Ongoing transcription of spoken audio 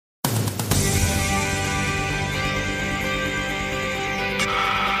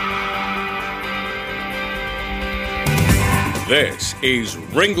This is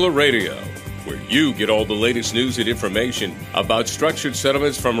Ringler Radio, where you get all the latest news and information about structured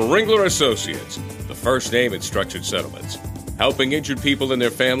settlements from Ringler Associates, the first name in structured settlements, helping injured people and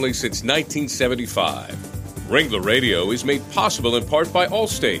their families since 1975. Ringler Radio is made possible in part by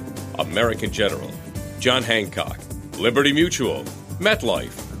Allstate, American General, John Hancock, Liberty Mutual,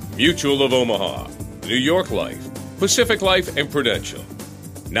 MetLife, Mutual of Omaha, New York Life, Pacific Life, and Prudential.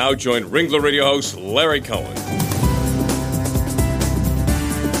 Now join Ringler Radio host Larry Cohen.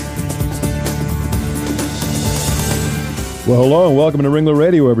 Well, hello and welcome to Ringler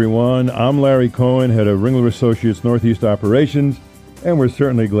Radio, everyone. I'm Larry Cohen, head of Ringler Associates Northeast Operations, and we're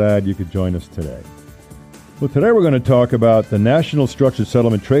certainly glad you could join us today. Well, today we're going to talk about the National Structured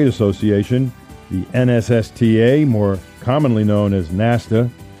Settlement Trade Association, the NSSTA, more commonly known as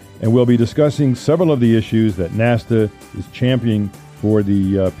NASTA, and we'll be discussing several of the issues that NASTA is championing for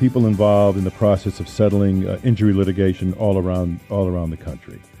the people involved in the process of settling injury litigation all around the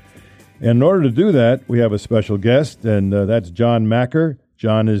country. And in order to do that, we have a special guest, and that's John Machir.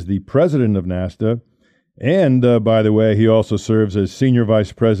 John is the president of NASTA, and by the way, he also serves as senior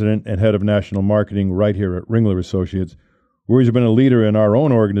vice president and head of national marketing right here at Ringler Associates, where he's been a leader in our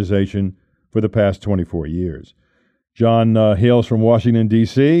own organization for the past 24 years. John hails from Washington,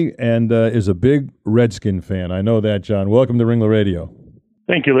 D.C., and is a big Redskin fan. I know that, John. Welcome to Ringler Radio.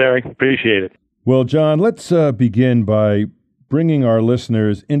 Thank you, Larry. Appreciate it. Well, John, let's begin by bringing our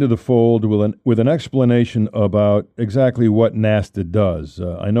listeners into the fold with an explanation about exactly what NASTA does.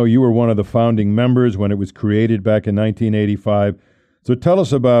 I know you were one of the founding members when it was created back in 1985. So tell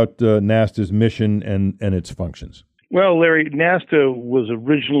us about NASTA's mission and its functions. Well, Larry, NASTA was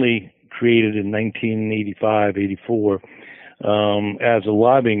originally created in 1985-84 as a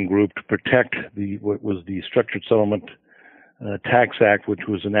lobbying group to protect what was the Structured Settlement Tax Act, which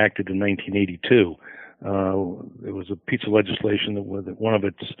was enacted in 1982. It was a piece of legislation that one of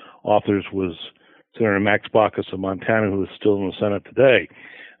its authors was Senator Max Baucus of Montana, who is still in the Senate today,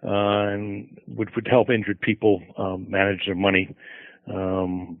 and which would help injured people manage their money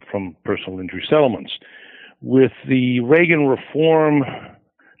from personal injury settlements. With the Reagan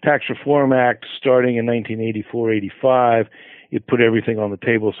Tax Reform Act starting in 1984-85, it put everything on the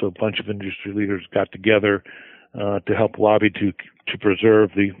table, so a bunch of industry leaders got together to help lobby to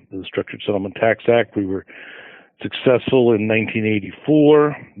preserve the Structured Settlement Tax Act. We were successful in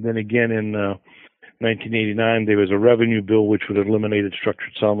 1984. Then again in 1989, there was a revenue bill which would have eliminated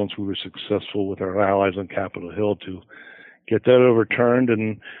structured settlements. We were successful with our allies on Capitol Hill to get that overturned.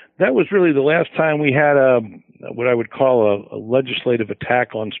 And that was really the last time we had what I would call a legislative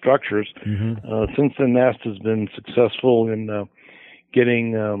attack on structures. Mm-hmm. Since then, NASTA has been successful in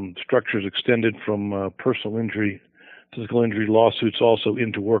getting structures extended from personal injury, physical injury lawsuits also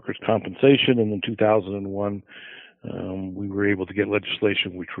into workers' compensation. And in 2001, we were able to get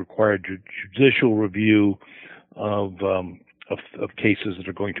legislation which required judicial review of cases that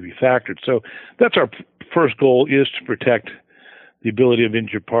are going to be factored. So that's our first goal, is to protect the ability of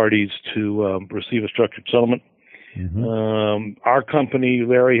injured parties to receive a structured settlement. Mm-hmm. Our company,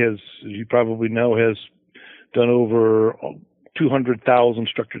 Larry, has, as you probably know, has done over 200,000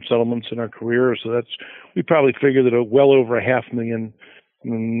 structured settlements in our career. So we probably figure that well over 500,000,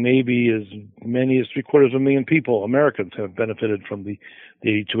 maybe as many as 750,000 people, Americans, have benefited from the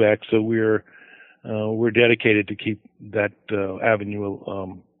 82 Act. So we're dedicated to keep that avenue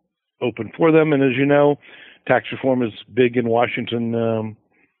open for them. And as you know, tax reform is big in Washington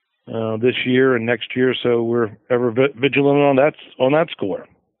this year and next year. So we're ever vigilant on that score.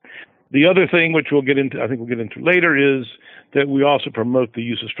 The other thing, which we'll get into later, is that we also promote the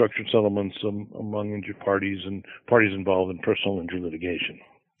use of structured settlements among injured parties and parties involved in personal injury litigation.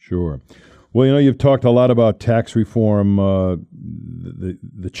 Sure. Well, you've talked a lot about tax reform,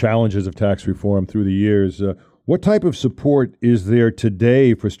 the challenges of tax reform through the years. What type of support is there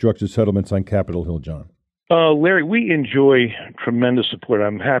today for structured settlements on Capitol Hill, John? Larry, we enjoy tremendous support.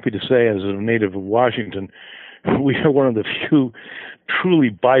 I'm happy to say, as a native of Washington, we are one of the few truly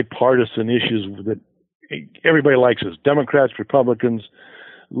bipartisan issues that everybody likes us: Democrats, Republicans,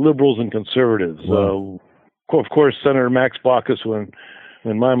 liberals, and conservatives. Wow. Of course, Senator Max Baucus, who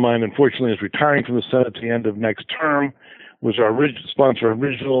in my mind, unfortunately, is retiring from the Senate at the end of next term, was our sponsor of the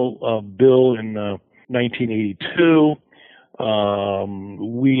original bill in 1982.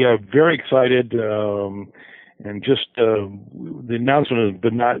 We are very excited, and just the announcement has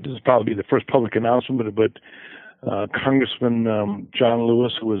been this is probably the first public announcement, but Congressman John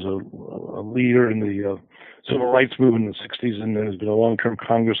Lewis, who was a leader in the civil rights movement in the 60s and has been a long-term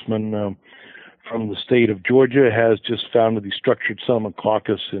congressman from the state of Georgia has just founded the Structured Settlement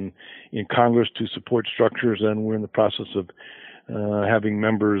Caucus in Congress to support structures, and we're in the process of having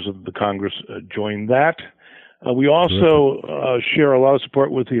members of the Congress join that. We also share a lot of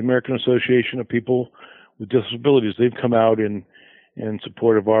support with the American Association of People with Disabilities. They've come out in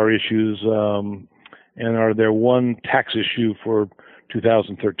support of our issues and are their one tax issue for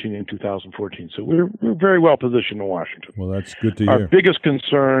 2013 and 2014. So we're very well positioned in Washington. Well, that's good to hear. Our biggest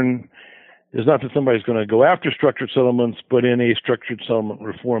concern is not that somebody's going to go after structured settlements, but in a structured settlement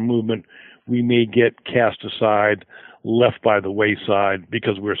reform movement, we may get cast aside, left by the wayside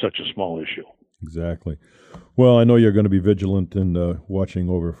because we're such a small issue. Exactly. Well, I know you're going to be vigilant and watching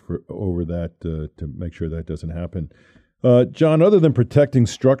over that to make sure that doesn't happen. John, other than protecting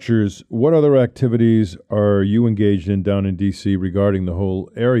structures, what other activities are you engaged in down in D.C. regarding the whole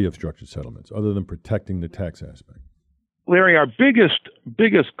area of structured settlements, other than protecting the tax aspect? Larry, our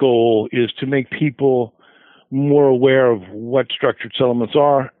biggest goal is to make people more aware of what structured settlements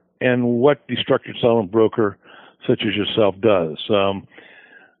are and what the structured settlement broker, such as yourself, does.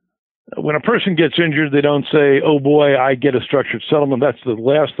 When a person gets injured, they don't say, oh boy, I get a structured settlement. That's the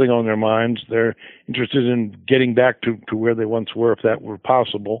last thing on their minds. They're interested in getting back to where they once were, if that were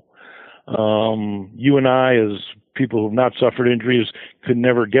possible. You and I, as people who have not suffered injuries, could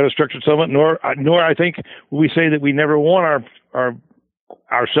never get a structured settlement, nor I think we say that we never want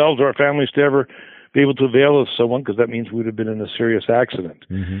ourselves or our families to ever be able to avail of someone, because that means we would have been in a serious accident.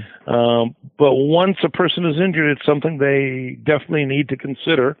 Mm-hmm. But once a person is injured, it's something they definitely need to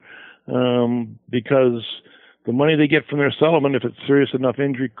consider. Because the money they get from their settlement, if it's serious enough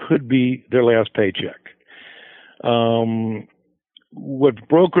injury, could be their last paycheck. What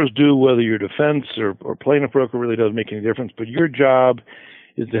brokers do, whether you're defense or plaintiff broker, really doesn't make any difference. But your job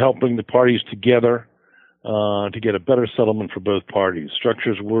is to help bring the parties together to get a better settlement for both parties.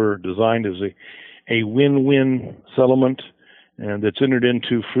 Structures were designed as a win-win settlement, and that's entered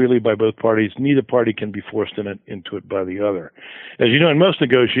into freely by both parties. Neither party can be forced into it by the other. As you know, in most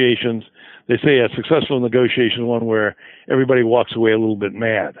negotiations, they say a successful negotiation is one where everybody walks away a little bit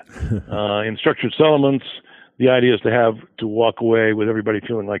mad. In structured settlements, the idea is to walk away with everybody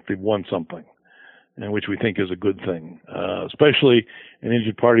feeling like they've won something, and which we think is a good thing, especially an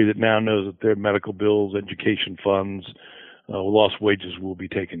injured party that now knows that their medical bills, education funds, lost wages will be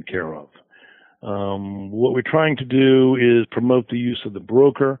taken care of. What we're trying to do is promote the use of the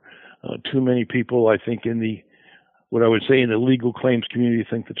broker. Too many people, I think, in the legal claims community,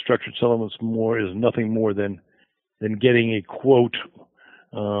 think that structured settlements is nothing more than getting a quote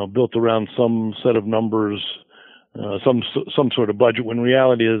built around some set of numbers, some sort of budget. When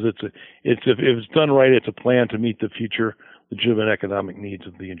reality is, if it's done right, it's a plan to meet the future legitimate economic needs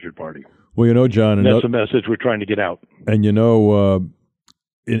of the injured party. Well, John, and that's the message we're trying to get out. And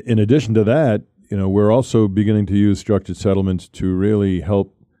in addition to that, we're also beginning to use structured settlements to really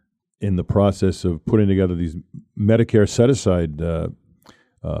help in the process of putting together these Medicare set-aside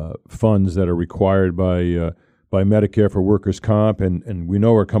funds that are required by Medicare for workers' comp, and we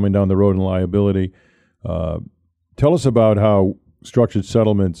know we're coming down the road in liability. Tell us about how structured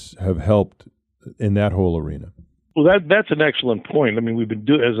settlements have helped in that whole arena. Well, that's an excellent point. I mean,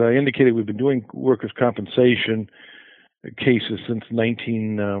 as I indicated, we've been doing workers' compensation cases since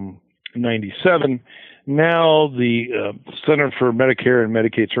 1997. Now the Center for Medicare and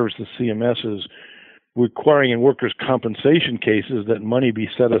Medicaid Services, CMS, is requiring in workers' compensation cases that money be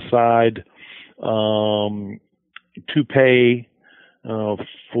set aside to pay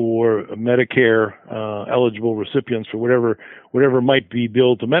for Medicare eligible recipients for whatever might be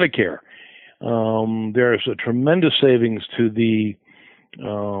billed to Medicare. There's a tremendous savings to the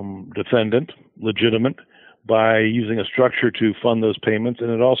defendant, legitimate, by using a structure to fund those payments, and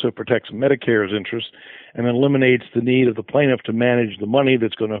it also protects Medicare's interest and eliminates the need of the plaintiff to manage the money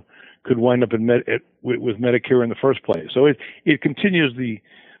that's could wind up with Medicare in the first place. So it continues the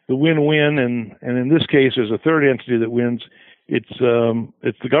win-win, and in this case, there's a third entity that wins. It's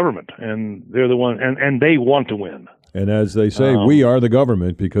the government, and they're the one, and they want to win. And as they say, we are the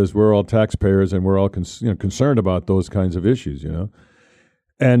government because we're all taxpayers and we're all concerned about those kinds of issues,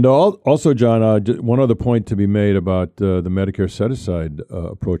 And also, John, one other point to be made about the Medicare set-aside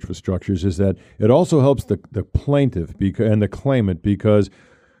approach for structures is that it also helps the plaintiff and the claimant, because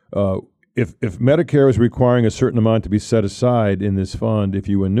if Medicare is requiring a certain amount to be set aside in this fund, if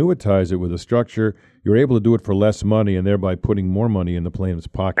you annuitize it with a structure, you're able to do it for less money and thereby putting more money in the plaintiff's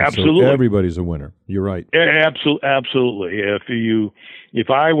pocket. Absolutely. So everybody's a winner. You're right. Absolutely. If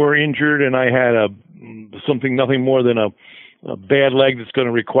I were injured and I had nothing more than a bad leg that's going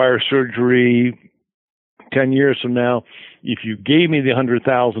to require surgery 10 years from now, if you gave me the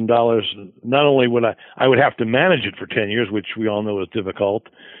 $100,000, not only would I would have to manage it for 10 years, which we all know is difficult,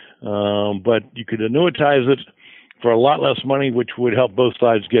 but you could annuitize it for a lot less money, which would help both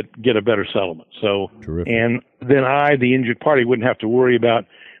sides get a better settlement. So, Terrific. and then I, the injured party, wouldn't have to worry about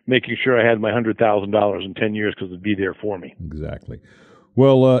making sure I had my $100,000 in 10 years because it'd be there for me. Exactly.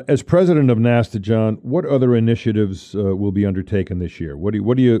 Well, as president of NSSTA, John, what other initiatives will be undertaken this year?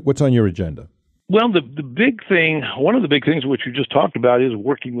 What's on your agenda? Well, the big thing, one of the big things which you just talked about, is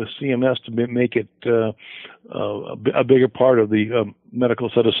working with CMS to make it a bigger part of the medical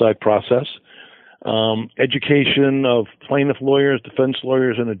set-aside process. Education of plaintiff lawyers, defense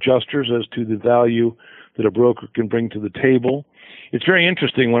lawyers, and adjusters as to the value that a broker can bring to the table. It's very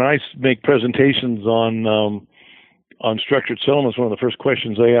interesting when I make presentations on structured settlements. One of the first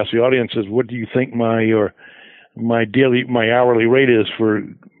questions I ask the audience is, "What do you think my hourly rate is for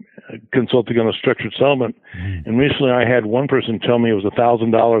consulting on a structured settlement?" And recently, I had one person tell me it was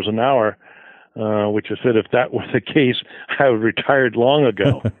 $1,000 an hour, which I said, if that was the case, I would have retired long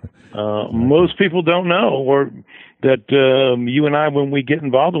ago. Most people don't know, or that you and I, when we get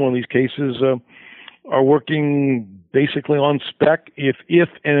involved in one of these cases, are working basically on spec if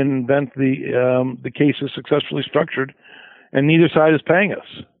and in the event the case is successfully structured and neither side is paying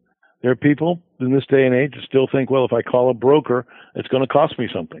us. There are people in this day and age that still think, well, if I call a broker, it's going to cost me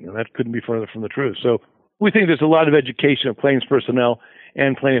something, and that couldn't be further from the truth. So we think there's a lot of education of claims personnel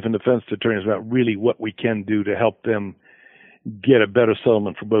and plaintiff and defense attorneys about really what we can do to help them get a better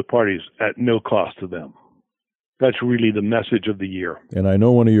settlement for both parties at no cost to them. That's really the message of the year. And I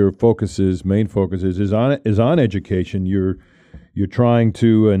know one of your main focuses, is on education. You're trying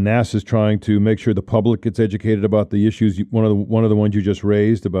to, NASA's trying to make sure the public gets educated about the issues. One of the ones you just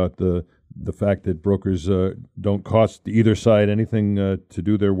raised about the fact that brokers don't cost either side anything to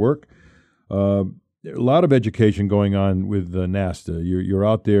do their work. A lot of education going on with NSSTA. You're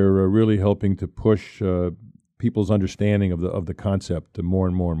out there really helping to push people's understanding of the concept more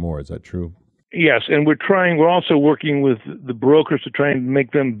and more and more. Is that true? Yes, and we're also working with the brokers to try and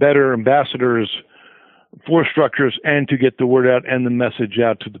make them better ambassadors for structures and to get the word out and the message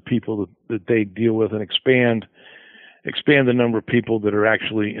out to the people that they deal with, and expand the number of people that are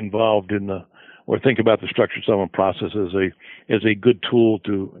actually involved in or think about the structured settlement process as a good tool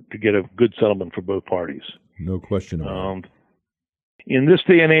to get a good settlement for both parties. No question about it. In this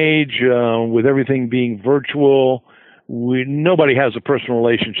day and age, with everything being virtual, nobody has a personal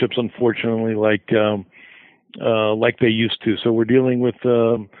relationships, unfortunately, like they used to. So we're dealing with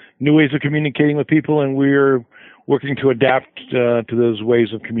new ways of communicating with people, and we're working to adapt to those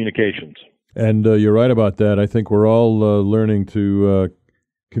ways of communications. And you're right about that. I think we're all learning to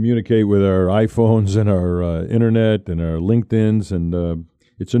communicate with our iPhones and our internet and our LinkedIns, and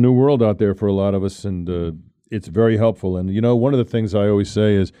it's a new world out there for a lot of us, and it's very helpful. And, one of the things I always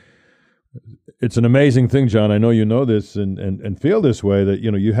say is, it's an amazing thing, John. I know you know this and feel this way, that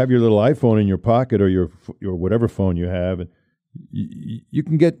you have your little iPhone in your pocket or your whatever phone you have, and you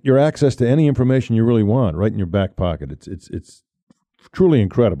can get your access to any information you really want right in your back pocket. It's truly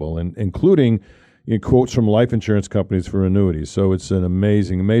incredible, and including quotes from life insurance companies for annuities. So it's an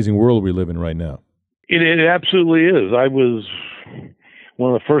amazing world we live in right now. It absolutely is. I was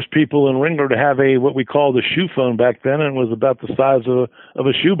one of the first people in Ringler to have what we called a shoe phone back then, and it was about the size of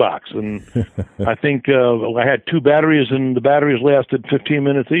a shoebox. And I think I had 2 batteries, and the batteries lasted 15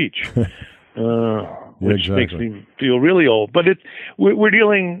 minutes each, which makes me feel really old. But we're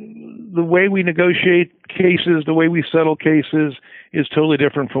dealing, the way we negotiate cases, the way we settle cases is totally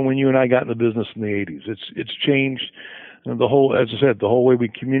different from when you and I got in the business in the 80s. It's changed. As I said, the whole way we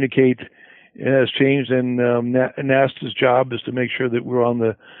communicate has changed, and NSSTA's job is to make sure that we're on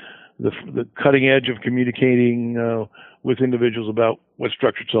the cutting edge of communicating with individuals about how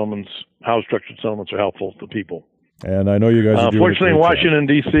structured settlements are helpful to people. And I know you guys are doing fortunately, in Washington,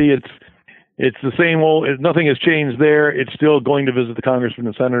 D.C., it's the same old. Nothing has changed there. It's still going to visit the congressmen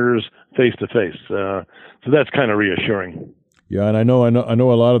and senators face to face. So that's kind of reassuring. Yeah, and I know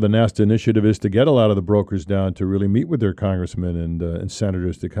a lot of the NSSTA initiative is to get a lot of the brokers down to really meet with their congressmen and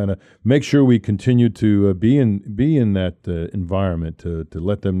senators to kind of make sure we continue to be in that environment to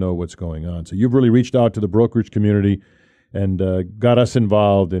let them know what's going on. So you've really reached out to the brokerage community and got us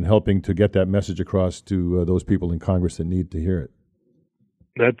involved in helping to get that message across to those people in Congress that need to hear it.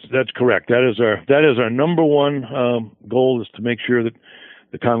 That's correct. That is our number one goal, is to make sure that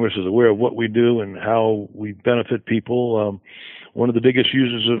the Congress is aware of what we do and how we benefit people. One of the biggest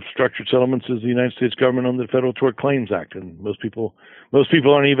users of structured settlements is the United States government under the Federal Tort Claims Act, and most people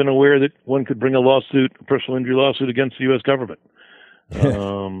aren't even aware that one could bring a personal injury lawsuit against the U.S. government.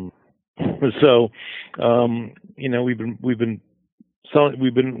 So, we've been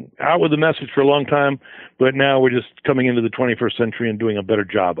out with the message for a long time, but now we're just coming into the 21st century and doing a better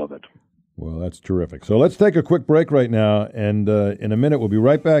job of it. Well, that's terrific. So let's take a quick break right now, and in a minute we'll be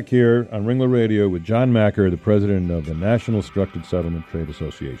right back here on Ringler Radio with John Machir, the president of the National Structured Settlement Trade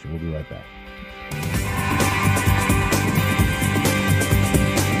Association. We'll be right back.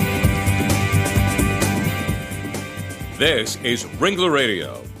 This is Ringler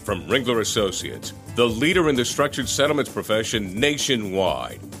Radio from Ringler Associates, the leader in the structured settlements profession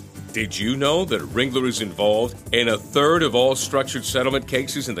nationwide. Did you know that Ringler is involved in a third of all structured settlement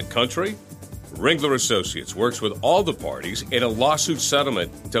cases in the country? Ringler Associates works with all the parties in a lawsuit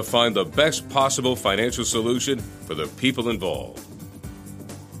settlement to find the best possible financial solution for the people involved.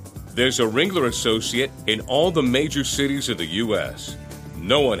 There's a Ringler Associate in all the major cities of the U.S.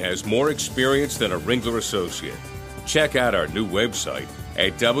 No one has more experience than a Ringler Associate. Check out our new website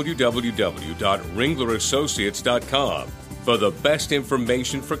at www.ringlerassociates.com for the best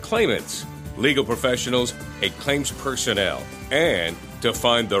information for claimants, legal professionals, and claims personnel, and to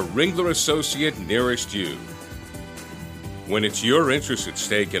find the Ringler Associate nearest you. When it's your interest at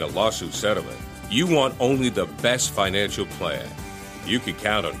stake in a lawsuit settlement, you want only the best financial plan. You can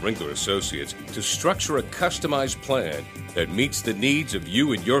count on Ringler Associates to structure a customized plan that meets the needs of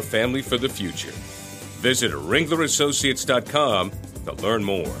you and your family for the future. Visit ringlerassociates.com to learn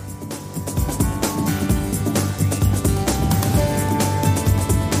more.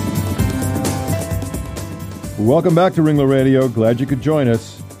 Welcome back to Ringler Radio. Glad you could join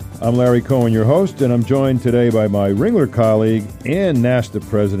us. I'm Larry Cohen, your host, and I'm joined today by my Ringler colleague and NASTA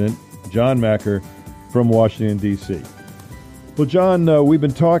president, John Machir from Washington, D.C. Well, John, we've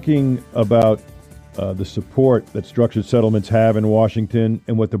been talking about the support that structured settlements have in Washington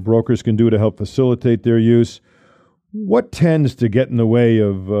and what the brokers can do to help facilitate their use. What tends to get in the way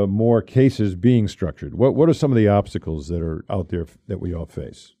of more cases being structured? What are some of the obstacles that are out there that we all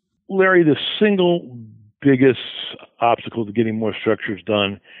face? Larry, the single biggest obstacle to getting more structures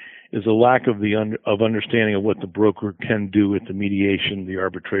done is a lack of understanding of what the broker can do at the mediation, the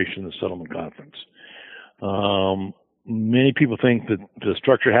arbitration, the settlement conference. Many people think that the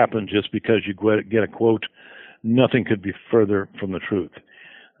structure happens just because you get a quote. Nothing could be further from the truth.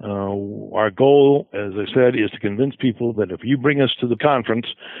 Our goal, as I said, is to convince people that if you bring us to the conference,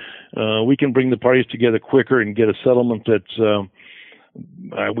 we can bring the parties together quicker and get a settlement that's,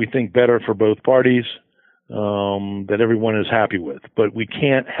 we think, better for both parties, that everyone is happy with. But we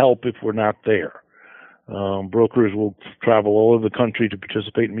can't help if we're not there. Brokers will travel all over the country to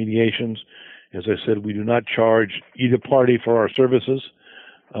participate in mediations. As I said, we do not charge either party for our services.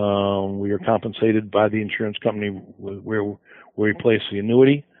 We are compensated by the insurance company where we place the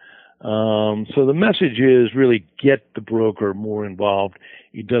annuity. So the message is really get the broker more involved.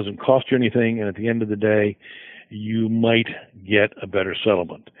 It doesn't cost you anything, and at the end of the day, you might get a better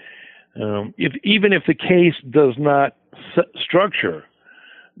settlement. Even if the case does not structure,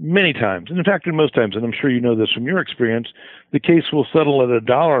 many times, and in fact, in most times, and I'm sure you know this from your experience, the case will settle at a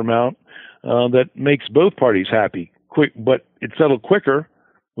dollar amount that makes both parties happy, but it settled quicker,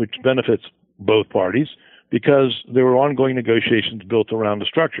 which benefits both parties, because there were ongoing negotiations built around a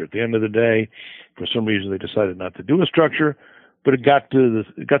structure. At the end of the day, for some reason, they decided not to do a structure, but it got the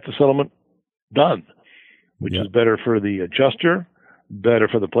settlement done, which is better for the adjuster, better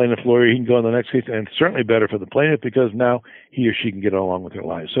for the plaintiff lawyer. He can go on the next case, and certainly better for the plaintiff because now he or she can get along with their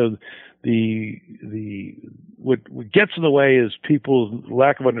lives. So what gets in the way is people's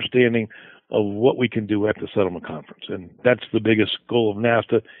lack of understanding of what we can do at the settlement conference, and that's the biggest goal of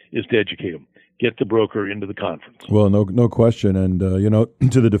NASTA, is to educate them, get the broker into the conference. Well, no question, and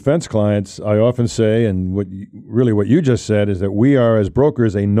to the defense clients, I often say, and what you just said is that we are as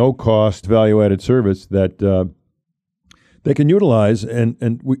brokers a no-cost value-added service that they can utilize,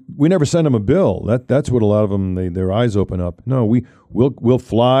 and we never send them a bill. That's what a lot of them their eyes open up. No, we'll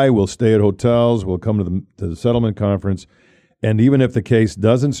fly, we'll stay at hotels, we'll come to the settlement conference, and even if the case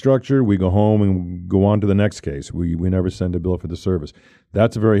doesn't structure, we go home and go on to the next case. We never send a bill for the service.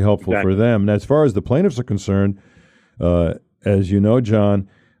 That's very helpful for them. And as far as the plaintiffs are concerned, as you know, John,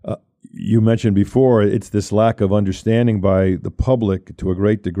 you mentioned before, it's this lack of understanding by the public to a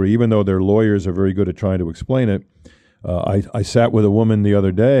great degree, even though their lawyers are very good at trying to explain it. I sat with a woman the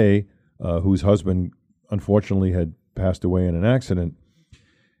other day whose husband unfortunately had passed away in an accident,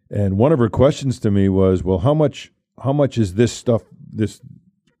 and one of her questions to me was, well, how much is this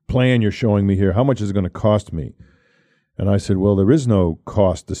plan you're showing me here, how much is it going to cost me? And I said, well, there is no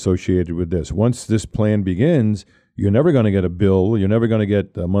cost associated with this. Once this plan begins, you're never going to get a bill, you're never going to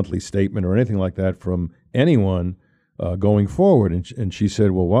get a monthly statement or anything like that from anyone going forward. And she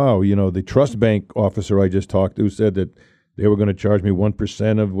said, well, wow, the trust bank officer I just talked to said that they were going to charge me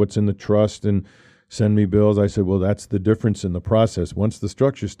 1% of what's in the trust and send me bills. I said, well, that's the difference in the process. Once the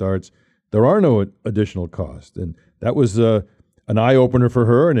structure starts, there are no additional costs. And that was an eye-opener for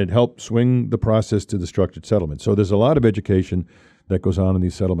her, and it helped swing the process to the structured settlement. So there's a lot of education that goes on in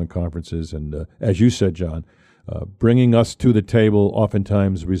these settlement conferences. And as you said, John, bringing us to the table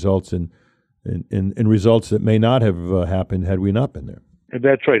oftentimes results in results that may not have happened had we not been there.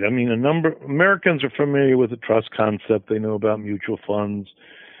 That's right. I mean, Americans are familiar with the trust concept. They know about mutual funds.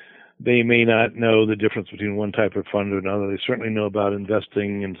 They may not know the difference between one type of fund or another. They certainly know about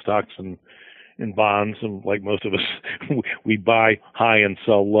investing in stocks and in bonds. And like most of us, we buy high and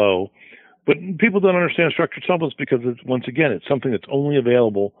sell low. But people don't understand structured settlements because, once again, it's something that's only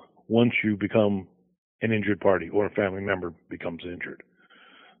available once you become an injured party or a family member becomes injured.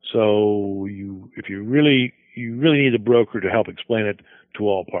 So if you really need a broker to help explain it to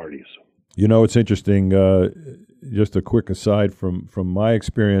all parties. It's interesting. Just a quick aside from my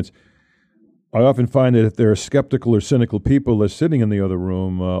experience, I often find that if there are skeptical or cynical people that's sitting in the other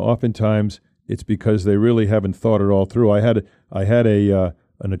room, oftentimes it's because they really haven't thought it all through. I had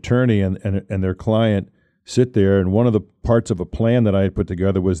an attorney and their client sit there, and one of the parts of a plan that I had put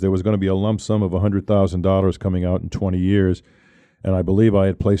together was there was going to be a lump sum of $100,000 coming out in 20 years. And I believe I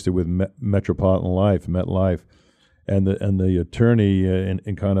had placed it with MetLife, and the attorney,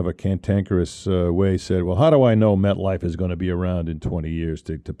 in kind of a cantankerous way, said, "Well, how do I know MetLife is going to be around in 20 years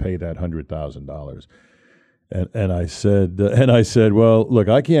to pay that $100,000?" And I said, "Well, look,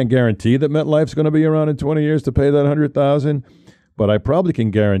 I can't guarantee that MetLife's going to be around in 20 years to pay that $100,000, but I probably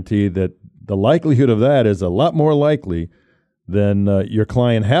can guarantee that the likelihood of that is a lot more likely than your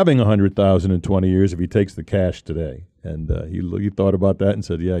client having $100,000 in 20 years if he takes the cash today." And he thought about that and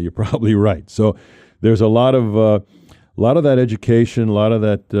said, "Yeah, you're probably right." So there's a lot of that education, a lot of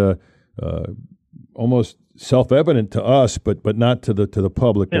that almost self-evident to us, but not to the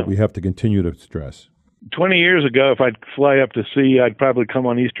public that we have to continue to stress. 20 years ago, if I'd fly up to sea, I'd probably come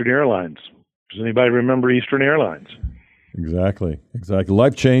on Eastern Airlines. Does anybody remember Eastern Airlines? Exactly.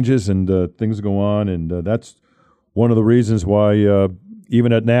 Life changes and things go on, and that's one of the reasons why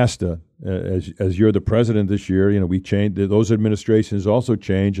even at NSSTA, as you're the president this year, we change. Those administrations also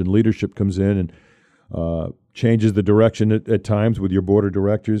change, and leadership comes in and changes the direction at times with your board of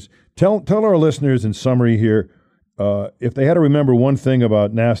directors. Tell our listeners in summary here, if they had to remember one thing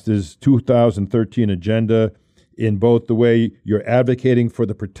about NSSTA's 2013 agenda, in both the way you're advocating for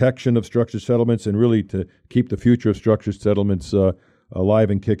the protection of structured settlements and really to keep the future of structured settlements alive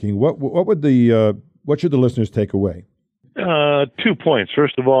and kicking, what should the listeners take away? 2 points.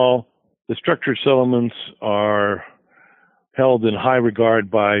 First of all, the structured settlements are held in high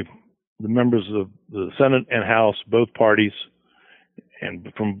regard by the members of the Senate and House, both parties,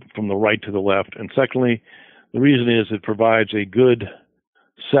 and from the right to the left. And secondly, the reason is it provides a good,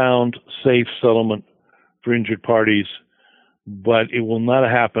 sound, safe settlement for injured parties, but it will not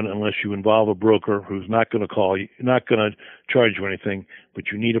happen unless you involve a broker who's not going to call you, not going to charge you anything,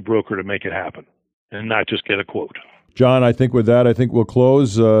 but you need a broker to make it happen and not just get a quote. John, I think with that, we'll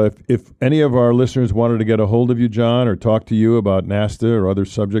close. If any of our listeners wanted to get a hold of you, John, or talk to you about NSSTA or other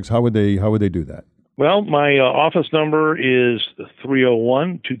subjects, how would they do that? Well, my office number is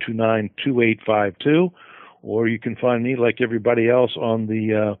 301-229-2852, or you can find me, like everybody else, on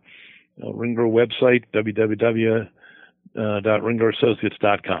the Ringler website,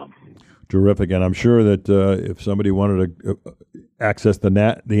 www.ringlerassociates.com. Terrific, and I'm sure that if somebody wanted to access the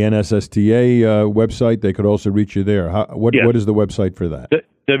NSSTA website, they could also reach you there. What is the website for that?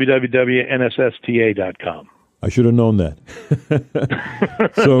 www.nsssta.com. I should have known that.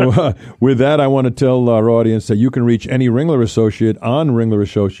 So with that, I want to tell our audience that you can reach any Ringler Associate on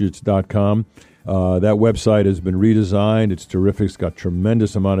ringlerassociates.com. That website has been redesigned. It's terrific. It's got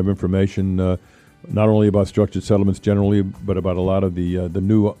tremendous amount of information, not only about structured settlements generally, but about a lot of the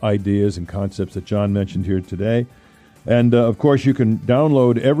new ideas and concepts that John mentioned here today. And, of course, you can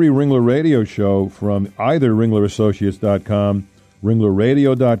download every Ringler Radio show from either ringlerassociates.com,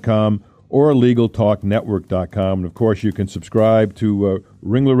 ringlerradio.com, or legaltalknetwork.com. And, of course, you can subscribe to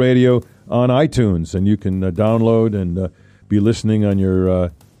Ringler Radio on iTunes, and you can download and be listening on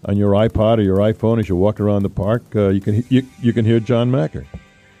your iPod or your iPhone as you walk around the park. You can hear John Machir.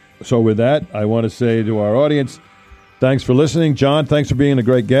 So with that, I want to say to our audience, thanks for listening. John, thanks for being a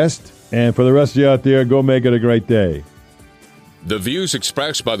great guest. And for the rest of you out there, go make it a great day. The views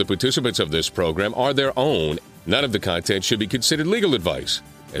expressed by the participants of this program are their own. None of the content should be considered legal advice.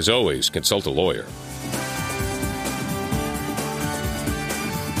 As always, consult a lawyer.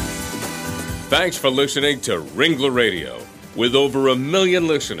 Thanks for listening to Ringler Radio. With over 1 million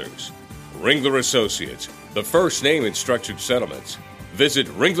listeners, Ringler Associates, the first name in structured settlements. Visit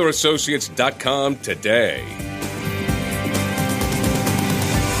ringlerassociates.com today.